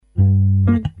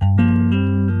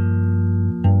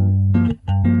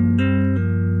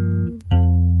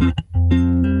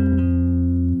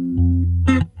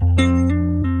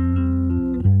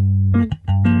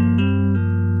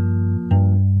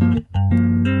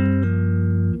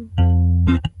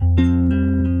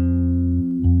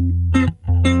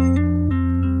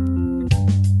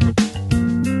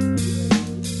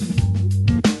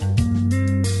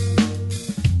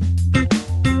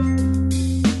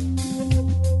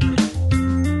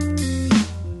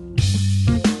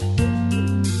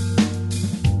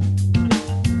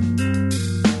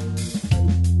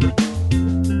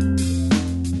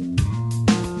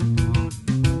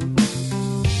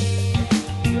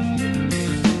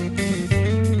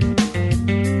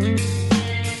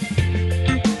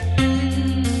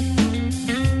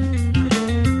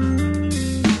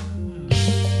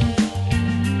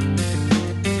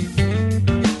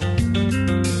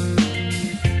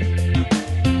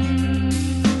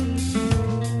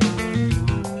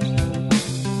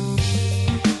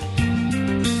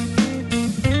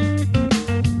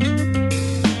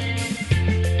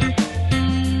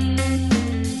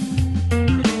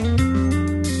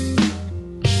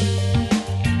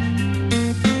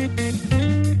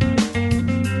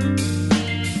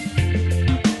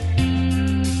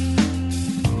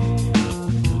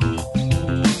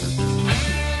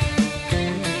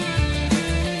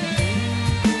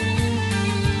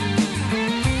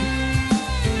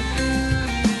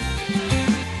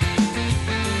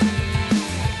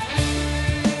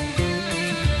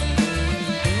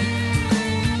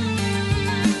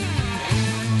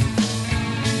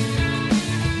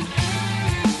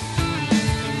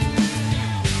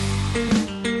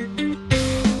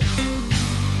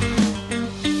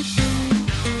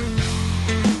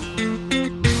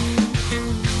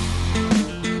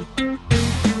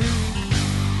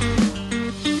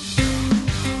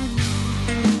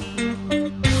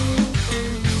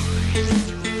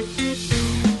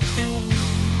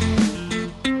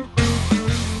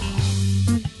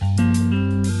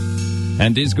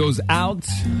And this goes out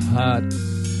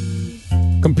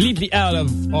completely out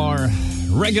of our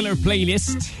regular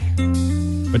playlist.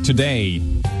 But today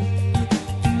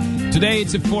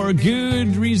it's for a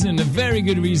good reason, a very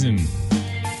good reason.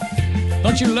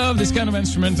 Don't you love this kind of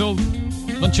instrumental?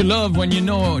 Don't you love when you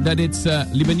know that it's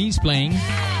Lebanese playing?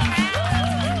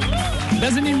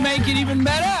 Doesn't it make it even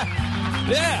better?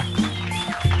 Yeah.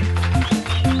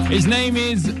 His name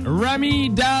is Ramy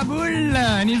Daaboul,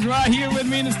 and he's right here with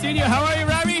me in the studio. How are you,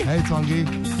 Ramy? Hey, Tanguy.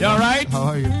 You all right? How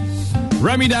are you?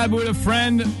 Ramy Daaboul, a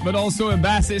friend, but also a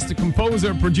bassist, a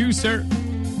composer, producer.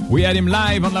 We had him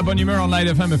live on La Bonne Humeur on Light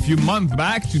FM a few months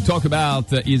back to talk about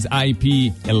his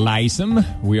IP Elysium.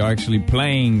 We are actually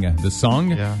playing the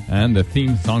song and the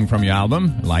theme song from your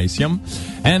album, Elysium.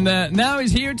 And now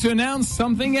he's here to announce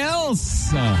something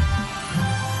else.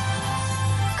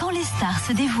 Quand les stars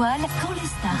se dévoilent,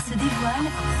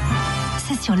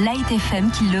 c'est sur Light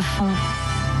FM qu'ils le font.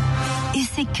 Et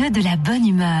c'est que de la bonne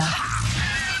humeur.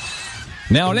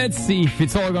 Now, let's see if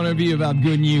it's all going to be about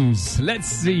good news. Let's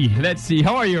see.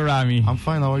 How are you, Ramy? I'm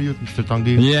fine. How are you, Mr.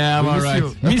 Tanguy? Yeah, I'm all right.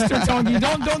 Mr. Tanguy,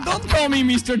 don't call me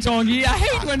Mr. Tanguy. I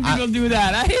hate when people do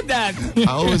that. I hate that.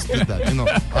 I always do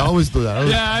that. I always do that.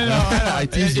 I know. I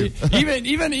tease you.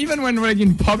 Even when we're like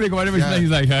in public or whatever, he's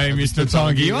like, hey, Mr.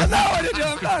 Tanguy. Well, no, I'm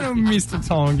not Mr.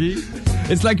 Tanguy.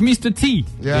 It's like Mr. T.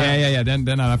 Yeah.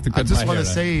 Then I'll have to cut my hair. I just want to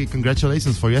say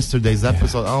congratulations for yesterday's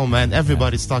episode. Oh man,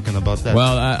 everybody's talking about that.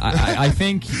 Well, I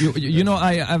think you know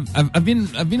I've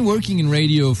been working in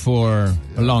radio for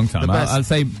a long time. I'll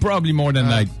say probably more than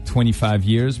like 25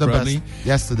 years. Probably. Best.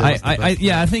 Yesterday.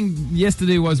 I think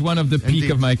yesterday was one of the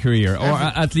peak of my career, or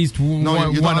at least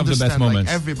one of the best moments.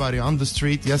 Like everybody on the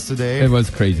street yesterday. It was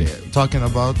crazy. Talking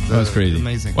about. It was crazy.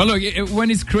 Amazing. Well, look, when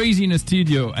it's crazy in a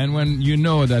studio, and when you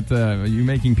know that you're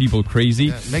making people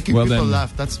crazy, making people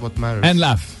laugh. That's what matters. And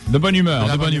laugh. The bonne humeur.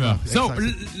 So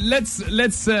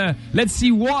exactly. let's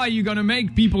see why you're gonna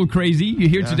make people crazy. You're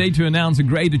here today to announce a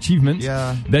great achievement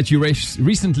that you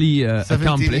recently accomplished.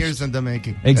 17 years in the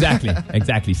making.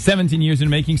 Exactly. 17 years in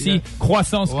the making. See,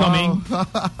 croissance coming.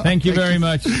 Thank you very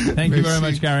much. Thank you very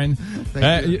much, Karen.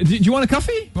 Do you want a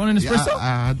coffee? You want an espresso? Yeah,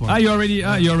 I had one. You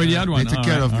already had one. They took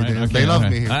care of me. Okay, they love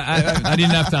me here. I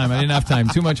didn't have time.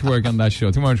 Too much work on that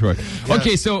show. Too much work. Yeah.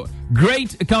 Okay, so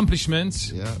great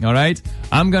accomplishments. Yeah. All right.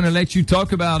 I'm going to let you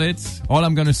talk about it. All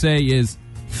I'm going to say is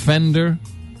Fender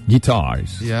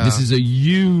Guitars. Yeah. This is a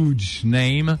huge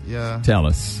name. Yeah. Tell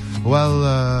us. Well,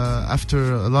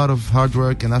 after a lot of hard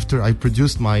work and after I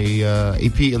produced my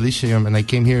EP Elysium and I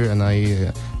came here and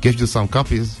I gave you some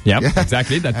copies. Yep,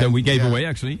 exactly. That we gave away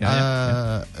actually.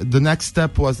 The next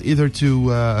step was either to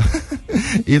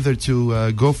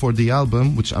go for the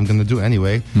album, which I'm gonna do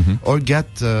anyway, or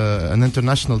get an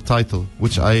international title,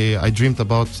 which I dreamed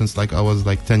about since like I was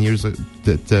like 10 years old.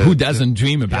 Who doesn't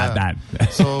dream about that?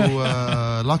 So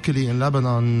luckily in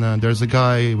Lebanon there's a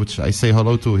guy which I say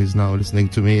hello to. He's now listening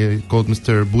to me, called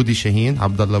Mr. Boudi Shaheen,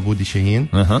 Abdallah Boudi Shaheen.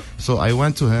 So I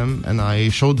went to him and I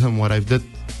showed him what I've did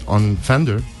on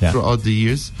Fender throughout the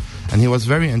years, and he was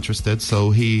very interested.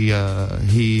 So he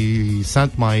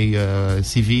sent my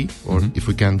CV, or if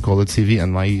we can call it CV,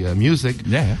 and my music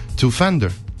to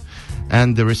Fender,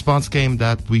 and the response came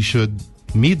that we should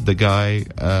meet the guy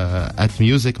at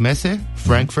Music Messe,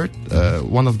 Frankfurt,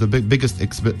 one of the biggest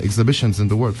exhibitions in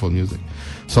the world for music.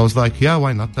 So I was like, yeah,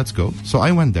 why not? Let's go. So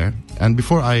I went there, and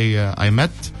before I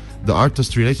met the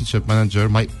artist relationship manager,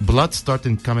 my blood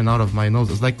started coming out of my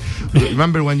nose. It's like,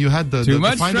 remember when you had the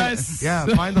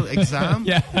final exam,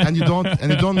 and you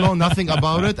don't know nothing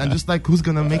about it, and just like, who's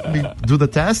gonna make me do the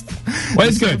test? Well,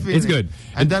 it's good. It's good.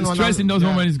 And then stress in those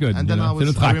moments is good. And then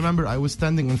I remember I was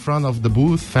standing in front of the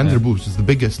booth, Fender booth, which is the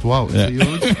biggest. Wow, it's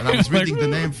huge. And I was reading the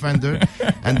name Fender,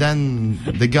 and then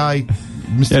the guy,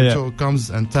 Mr. Joe, comes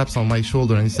and taps on my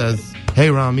shoulder and he says, "Hey,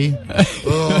 Ramy."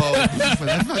 Oh, I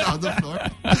fell on the floor.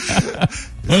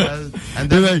 And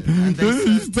then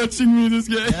he's touching me, this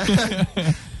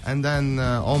guy. And then,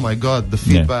 oh my God, the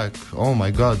feedback. Oh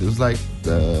my God, it was like,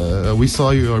 we saw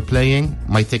you are playing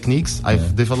my techniques.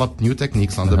 I've developed new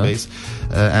techniques on the bass.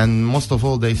 And most of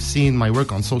all, they've seen my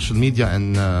work on social media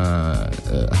and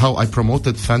how I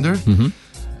promoted Fender.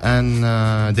 And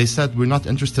they said, we're not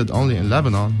interested only in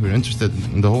Lebanon, we're interested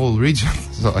in the whole region.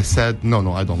 So I said, no,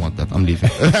 I don't want that, I'm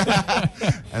leaving.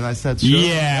 And I said, sure.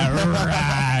 Yeah,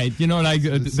 right. You know, like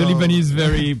the Lebanese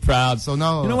very proud. So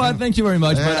now, you know what, thank you very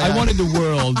much, but I wanted the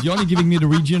world. You're only giving me the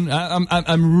region.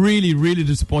 I'm really, really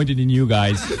disappointed in you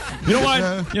guys. You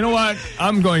know what,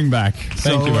 I'm going back.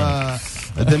 Thank you very much.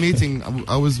 At the meeting,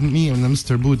 I was me and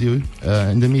Mr. Boudi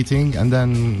in the meeting, and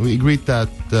then we agreed that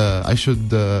I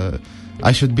should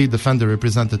I should be the Fender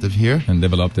representative here. And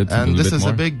developed it. And this is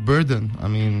more. a big burden. I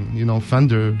mean, you know,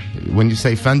 Fender, when you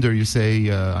say Fender, you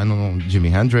say, I don't know, Jimi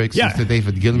Hendrix, you say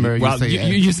David Gilmour. Well,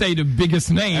 you say the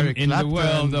biggest name Eric in Clapton, the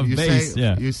world of you bass.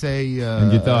 You say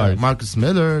guitars. Marcus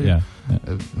Miller. Yeah.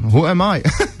 Who am I?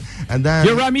 And then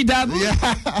you're Ramy Daaboul?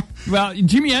 Yeah. Well,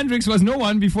 Jimi Hendrix was no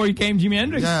one before he came Jimi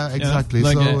Hendrix. Yeah, exactly.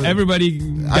 You know? Like, so everybody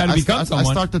got to become someone.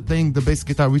 I started playing the bass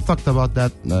guitar. We talked about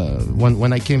that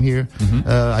when I came here.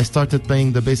 I started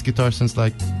playing the bass guitar since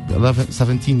like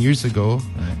 17 years ago.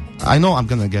 Right. I know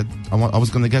I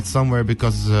was gonna get somewhere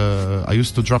because I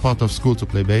used to drop out of school to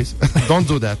play bass. Don't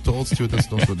do that. To all students,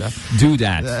 don't do that. Do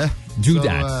that. Do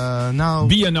that. Now,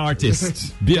 be an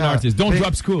artist. Be an artist. Don't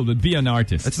drop school, but be an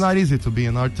artist. It's not easy to be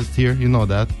an artist here. You know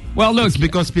that. Well, look, it's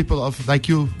because people of like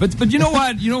you. But you know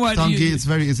what? Tanguy, it's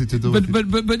very easy to do.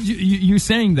 But you're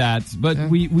saying that. But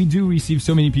we do receive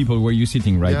so many people where you're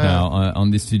sitting right now on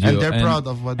this studio, and they're proud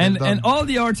of what they've done. And all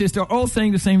the artists are all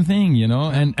saying the same thing, you know.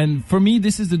 And for me,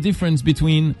 this is the difference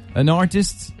between an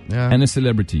artist and a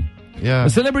celebrity. Yeah. A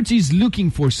celebrity is looking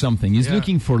for something. He's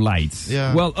looking for lights.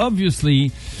 Yeah. Well,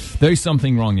 obviously, there is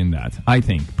something wrong in that, I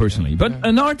think, personally. But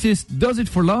an artist does it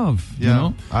for love, you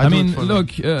know? I mean,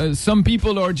 look, some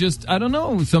people are just, I don't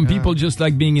know, some people just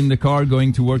like being in the car,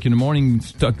 going to work in the morning,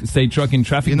 stay stuck in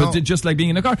traffic, but they just like being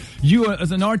in the car. You,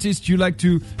 as an artist, you like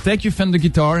to take your Fender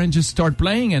guitar and just start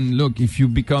playing. And look, if you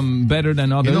become better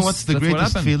than others, you know what's the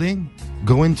greatest feeling?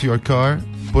 Go into your car,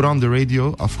 put on the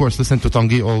radio, of course, listen to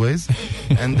Tanguy always,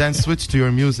 and then switch to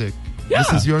your music. Yeah.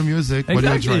 This is your music when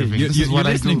you're driving. This is what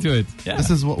I do. To it. Yeah.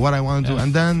 This is what I want to do.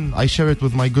 And then I share it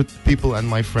with my good people and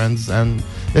my friends. And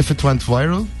if it went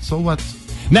viral, so what?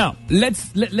 Now,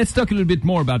 let's talk a little bit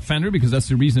more about Fender, because that's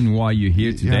the reason why you're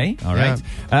here today. All right.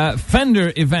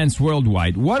 Fender events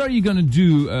worldwide. What are you going to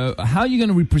do? How are you going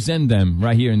to represent them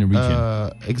right here in the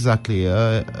region? Exactly.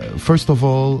 First of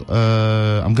all,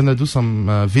 I'm going to do some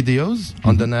videos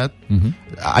on the net.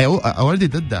 I already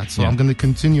did that, so I'm going to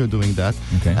continue doing that.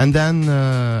 Okay. And then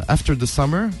after the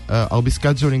summer, I'll be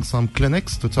scheduling some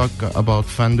clinics to talk about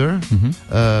Fender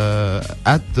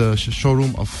at the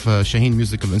showroom of Shaheen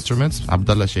Musical Instruments,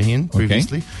 Abdallah Shaheen,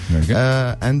 previously.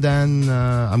 And then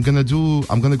I'm gonna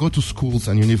go to schools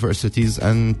and universities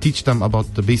and teach them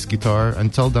about the bass guitar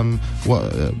and tell them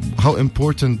how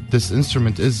important this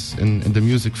instrument is in the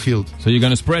music field. So you're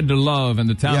gonna spread the love and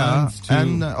the talent to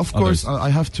and of course I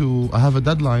have a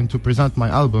deadline to present my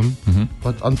album,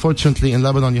 but unfortunately in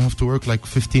Lebanon you have to work like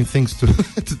 15 things to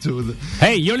do.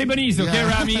 Hey, you're Lebanese, okay,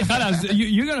 Ramy?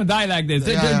 You're gonna die like this.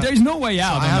 There's no way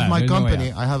out. So I have my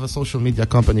company. I have a social media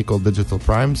company called Digital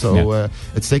Prime. So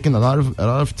it's taken a lot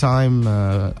of time,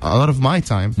 a lot of my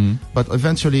time. But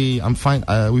eventually, I'm fine.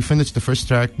 We finished the first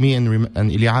track. Me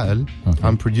and Ili Ael.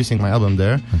 I'm producing my album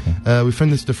there. We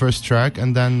finished the first track,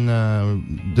 and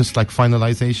then just like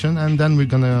finalization, and then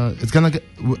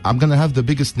I'm gonna have the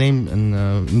biggest name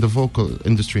in the vocal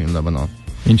industry in Lebanon.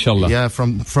 Inshallah. Yeah,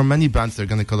 from many bands they're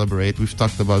gonna collaborate. We've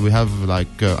talked about. We have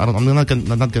like I'm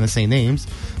not gonna say names,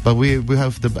 but we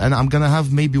have and I'm gonna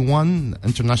have maybe one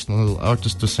international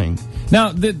artist to sing.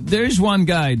 Now there is one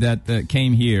guy that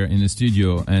came here in the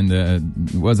studio and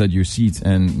was at your seat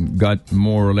and got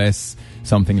more or less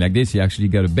something like this. He actually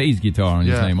got a bass guitar on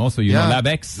his name. Also, you know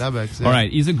Labex. Labex. All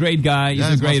right, he's a great guy. He's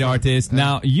a great artist.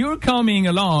 Now you're coming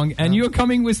along and you're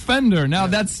coming with Fender. Now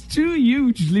that's two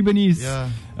huge Lebanese.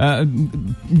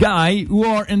 Guy who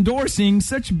are endorsing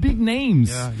such big names.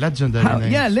 Yeah, legendary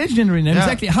names. Yeah, legendary names.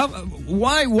 Exactly.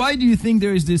 Why do you think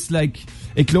there is this like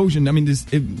eclosion? I mean, this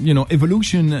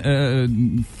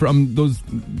evolution from those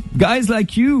guys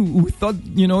like you who thought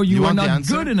you were not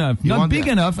good enough, not big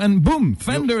enough, and boom,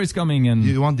 Fender is coming. And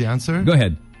you want the answer? Go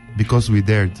ahead. Because we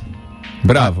dared.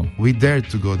 Bravo. We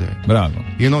dared to go there. Bravo.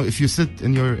 If you sit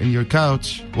in your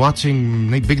couch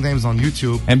watching big names on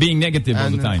YouTube and being negative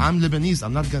all the time. I'm Lebanese.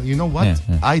 I'm not gonna. You know what?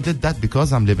 I did that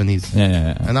because I'm Lebanese.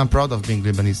 And I'm proud of being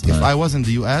Lebanese. If I was in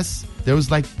the US, there was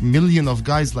like million of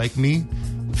guys like me.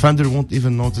 Fender won't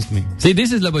even notice me. See,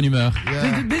 this is La Bonne Humeur.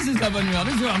 Yeah. This is La Bonne Humeur.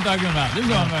 This is what I'm talking about. This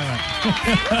is what I'm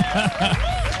talking about.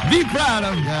 Be proud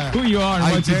of who you are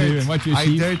and what you do and what you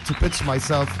achieve. I dared to pitch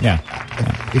myself. Yeah.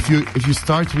 If you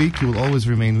start weak, you will always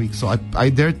remain weak. So I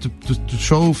dared to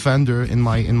show Fender in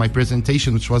my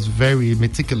presentation, which was very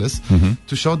meticulous,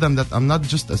 to show them that I'm not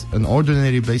just an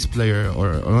ordinary bass player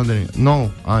or ordinary. No,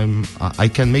 I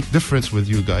can make difference with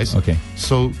you guys. Okay.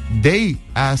 So they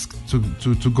asked to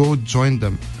go join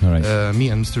them. All right. Me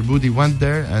and Mr. Boudi went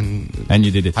there and you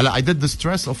did it. I did the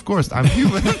stress, of course. I'm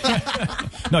human.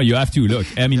 No, you have to look.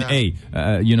 I mean,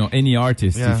 any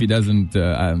artist if he doesn't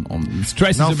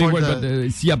stress is a big word, but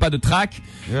s'il y a pas de track,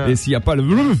 et s'il y a pas le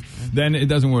then it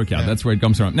doesn't work out. That's where it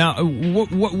comes from. Now,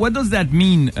 what does that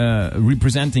mean,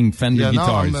 representing Fender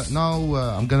guitars? Now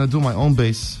I'm gonna do my own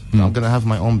bass. I'm gonna have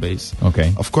my own bass.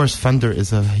 Okay. Of course, Fender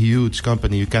is a huge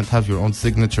company. You can't have your own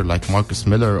signature like Marcus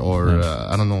Miller or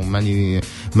I don't know,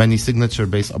 many signature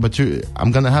bass. But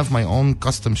I'm gonna have my own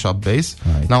custom shop bass.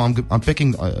 Right. Now I'm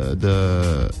picking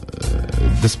the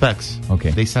specs.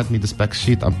 Okay. They sent me the spec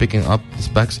sheet. I'm picking up the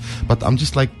specs, but I'm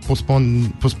just like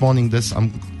postponing this.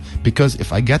 Because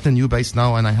if I get a new bass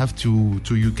now and I have to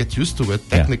get used to it,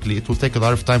 technically it will take a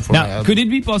lot of time for now, my album. Could it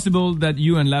be possible that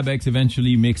you and Labex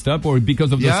eventually mixed up, or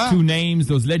because of those two names,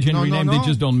 those legendary names, they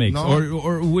just don't mix? No.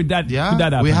 Or would that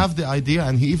happen? We have the idea,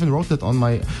 and he even wrote it on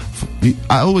my...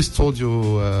 I always told you,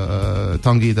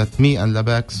 Tanguy, that me and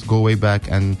Labex go way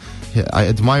back, and I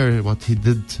admire what he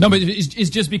did. No, but it's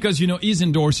just because, he's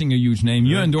endorsing a huge name.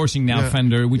 You're endorsing now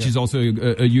Fender, which is also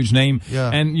a huge name.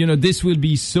 Yeah. And, this will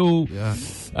be so...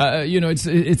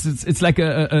 it's like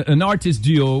an artist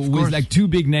duo with like two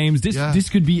big names. This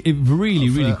could be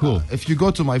really cool. If you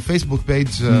go to my Facebook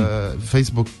page,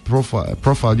 Facebook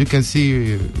profile, you can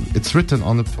see it's written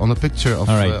on a picture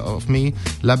of me.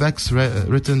 Labex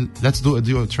written. Let's do a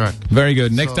duo track. Very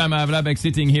good. Next time I have Labex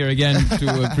sitting here again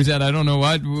to present, I don't know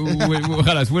what.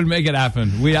 We'll make it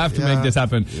happen. We have to make this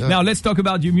happen. Yeah. Now let's talk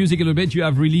about your music a little bit. You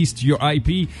have released your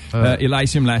IP,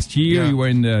 Elysium, last year. You were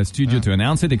in the studio to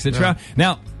announce it, etc.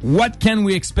 Now, what can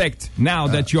we expect now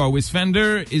that you are with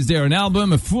Fender? Is there an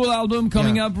album, a full album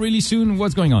coming up really soon?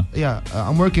 What's going on? Yeah,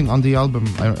 I'm working on the album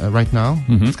right now.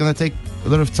 Mm-hmm. It's gonna take a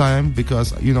lot of time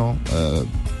because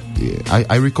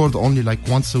I record only like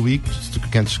once a week just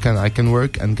I can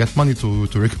work and get money to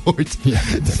record. Yeah,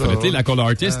 definitely, like all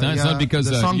artists. It's not because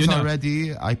the songs are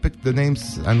ready. I picked the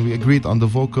names and we agreed on the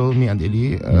vocal, me and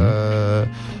Eli.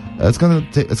 It's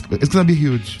gonna be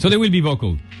huge. So there will be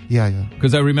vocal. Yeah.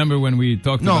 Because I remember when we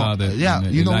talked about it.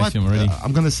 You know what?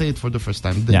 I'm gonna say it for the first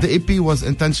time. The EP was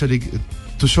intentionally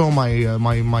to show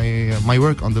my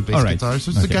work on the bass guitar,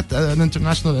 so to get an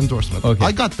international endorsement. Okay.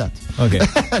 I got that. Okay.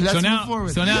 Let's move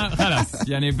forward. So now,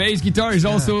 bass guitar is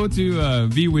also to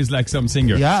be with like some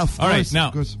singer. Yeah, of course. All right,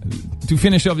 now to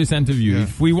finish off this interview,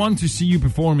 if we want to see you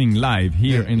performing live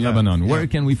here in Lebanon, where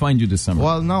can we find you this summer?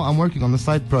 Well, now I'm working on a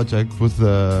side project with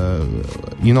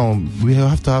we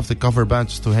have to have the cover band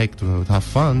just to have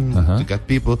fun, to get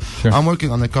people. Sure. I'm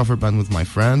working on a cover band with my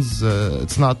friends.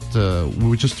 It's not,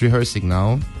 we're just rehearsing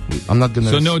now. I'm not gonna...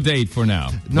 So no date for now?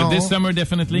 No. But this summer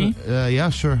definitely? Yeah,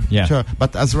 sure.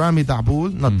 But as Ramy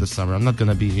Daaboul, not this summer. I'm not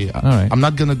gonna be... I'm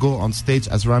not gonna go on stage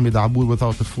as Ramy Daaboul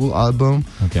without a full album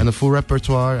and a full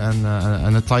repertoire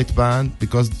and a tight band,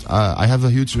 because I have a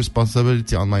huge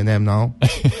responsibility on my name now.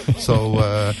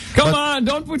 So... Come on,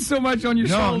 don't put so much on your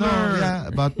shoulder. No,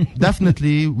 but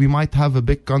definitely we might have a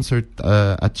big concert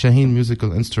at Shaheen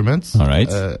Musical Instruments. All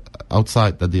right.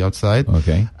 Outside, at the outside.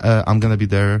 Okay. I'm gonna be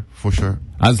there for sure.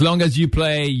 As long as you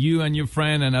play, you and your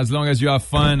friend, and as long as you have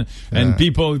fun and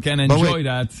people can enjoy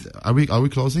that. Are we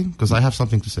closing? Because I have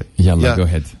something to say. Yeah, go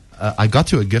ahead. I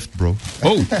got you a gift, bro.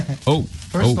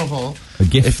 First of all, a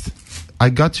gift. I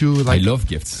got you I love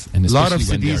gifts, and a lot of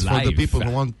especially CDs for the people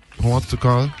who want to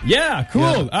call. Yeah,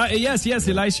 cool. Yes,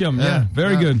 Elysium. Yeah,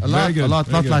 very good. A lot,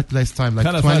 not like last time, like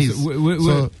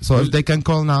 20s. So if they can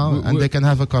call now and they can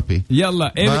have a copy.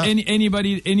 Yalla.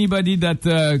 Anybody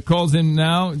that calls in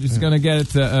now, just gonna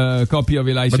get a copy of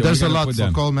Elysium. But there's a lot,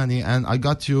 so call many, and I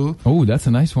got you. Oh, that's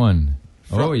a nice one.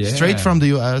 Straight from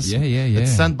the US. Yeah.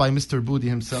 It's sent by Mr. Budi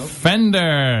himself.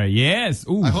 Fender, yes.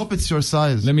 Ooh. I hope it's your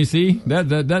size. Let me see.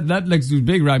 That looks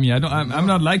big, Ramy. I'm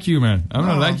not like you, man. I'm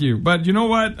not like you. But you know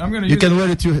what? I'm gonna. You can wear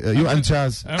it. You and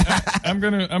Jazz. I'm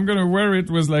gonna wear it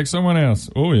with like someone else.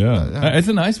 Oh yeah. It's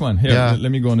a nice one. Here,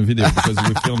 let me go on the video because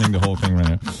we're filming the whole thing right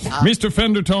now. Mr.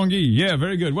 Fender Tanguy. Yeah,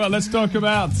 very good. Well, let's talk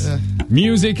about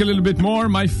music a little bit more.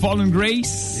 My Fallen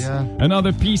Grace. Yeah.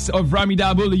 Another piece of Ramy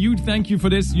Daaboul. A huge thank you for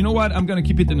this. You know what? I'm gonna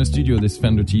keep it in the studio, this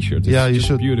Fender t-shirt. You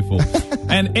should. Beautiful.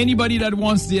 And anybody that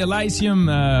wants the Elysium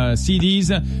CDs,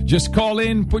 just call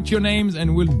in, put your names,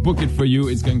 and we'll book it for you.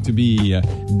 It's going to be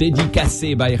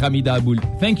dédicacé by Ramy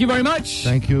Daaboul. Thank you very much.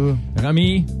 Thank you.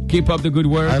 Ramy, keep up the good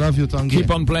work. I love you, Tanguy. Keep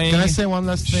on playing. Can I say one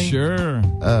last thing? Sure.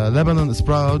 Lebanon is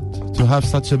proud to have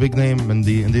such a big name in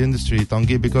the industry,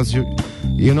 Tanguy, because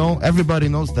you know, everybody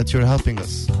knows that you're helping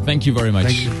us. Thank you very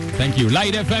much. Thank you.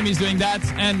 Light FM is doing that,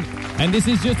 and this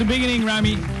is just the beginning,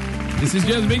 Ramy. This is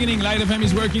just the beginning. Light FM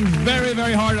is working very,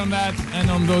 very hard on that and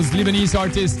on those Lebanese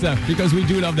artists because we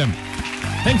do love them.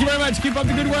 Thank you very much. Keep up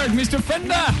the good work, Mr.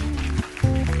 Fender.